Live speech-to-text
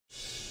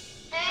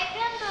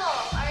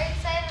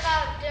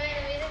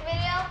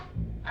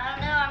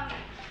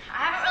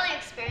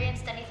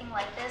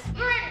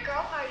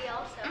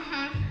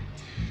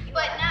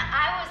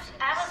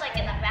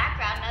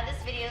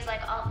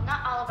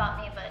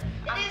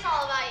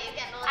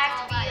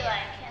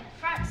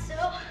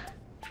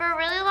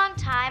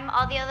time,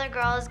 all the other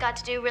girls got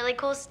to do really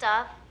cool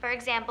stuff. For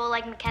example,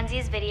 like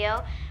Mackenzie's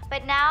video.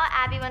 But now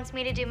Abby wants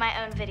me to do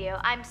my own video.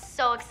 I'm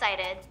so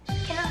excited.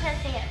 Kendall's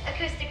gonna sing an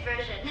acoustic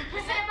version.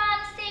 Sit up on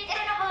the stage, put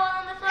a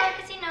hole in the floor,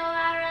 'cause you know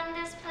I run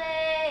this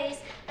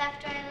place.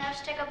 Left, right, left,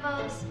 stick a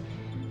pose.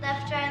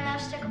 Left, right,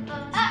 left, stick a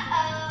pose.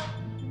 Uh-oh.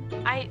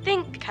 I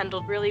think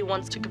Kendall really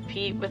wants to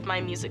compete with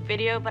my music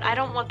video, but I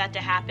don't want that to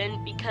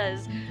happen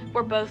because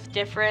we're both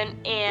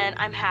different and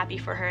I'm happy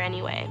for her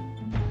anyway.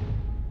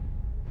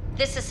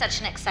 This is such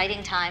an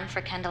exciting time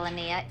for Kendall and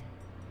Nia.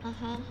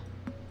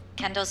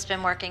 Kendall's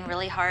been working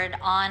really hard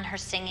on her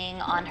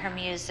singing, on her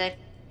music.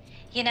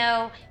 You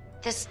know,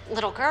 this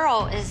little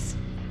girl is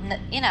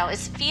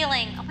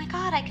feeling, oh my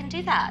God, I can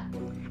do that.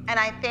 And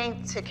I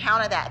think to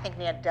counter that, I think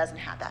Nia doesn't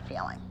have that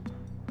feeling.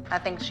 I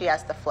think she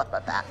has the flip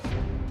of that.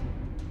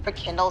 For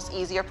Kendall, it's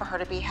easier for her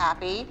to be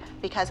happy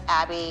because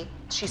Abby,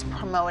 she's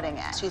promoting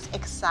it. She's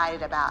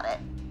excited about it.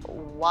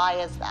 Why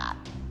is that?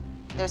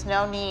 There's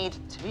no need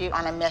to be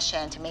on a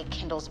mission to make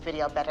Kendall's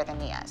video better than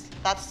Nia's.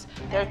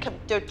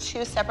 They're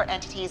two separate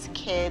entities,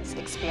 kids'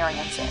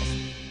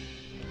 experiences.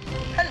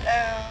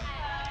 Hello.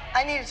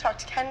 I need to talk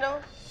to Kendall.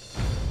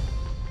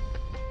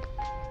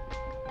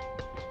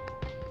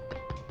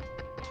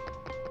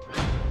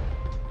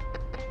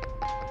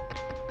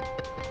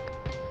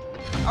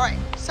 All right,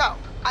 so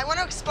I want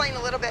to explain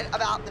a little bit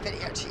about the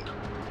video to you.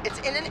 It's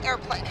in an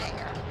airplane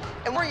hangar,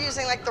 and we're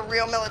using like the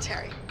real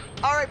military.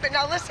 All right, but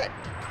now listen,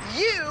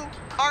 you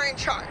are in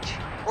charge.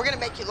 We're gonna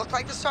make you look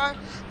like the star,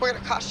 we're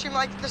gonna costume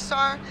like the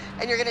star,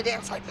 and you're gonna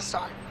dance like the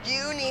star.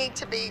 You need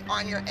to be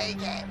on your A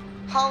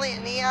game. Holly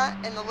and Nia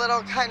and the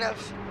little kind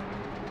of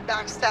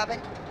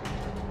backstabbing.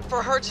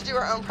 For her to do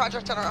her own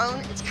project on her own,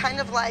 it's kind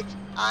of like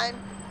I'm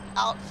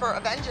out for a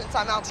vengeance,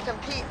 I'm out to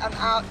compete, I'm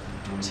out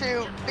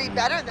to be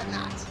better than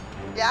that.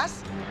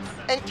 Yes?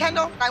 And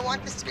Kendall, I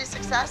want this to be a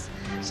success,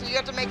 so you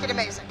have to make it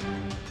amazing.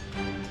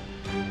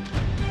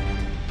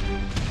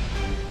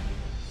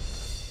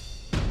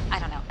 I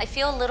don't know. I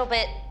feel a little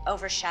bit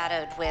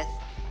overshadowed with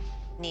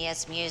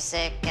Nia's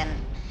music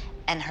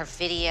and her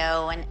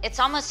video, and it's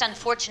almost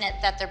unfortunate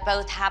that they're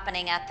both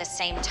happening at the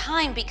same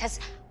time because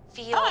I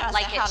feel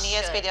like it how should.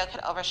 Nia's video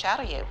could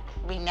overshadow you.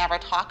 We never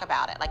talk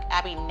about it. Like,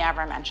 Abby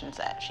never mentions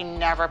it. She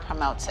never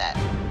promotes it.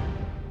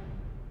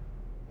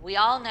 We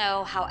all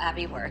know how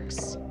Abby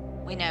works.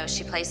 We know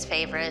she plays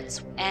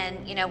favorites,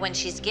 and you know, when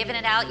she's giving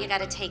it out, you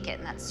gotta take it,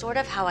 and that's sort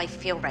of how I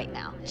feel right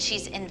now.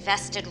 She's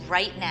invested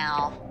right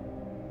now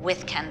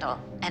with Kendall,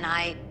 and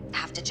I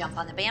have to jump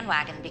on the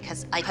bandwagon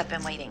because I have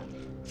been waiting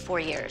 4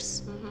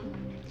 years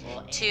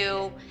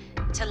to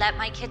let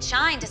my kid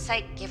shine, to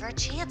say, give her a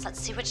chance, let's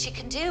see what she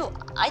can do.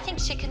 I think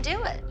she can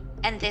do it.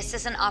 And this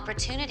is an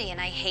opportunity, and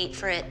I hate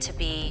for it to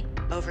be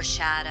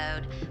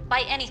overshadowed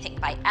by anything,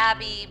 by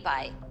Abby,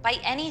 by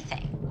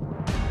anything.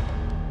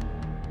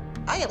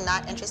 I am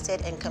not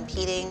interested in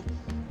competing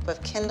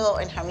with Kendall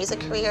in her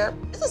music career.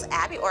 This is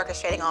Abby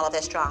orchestrating all of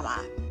this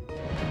drama.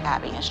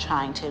 Abby is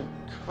trying to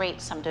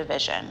create some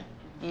division.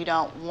 You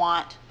don't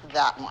want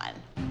that one.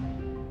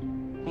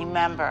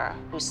 Remember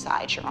whose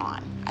side you're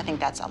on. I think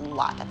that's a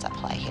lot that's at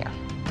play here.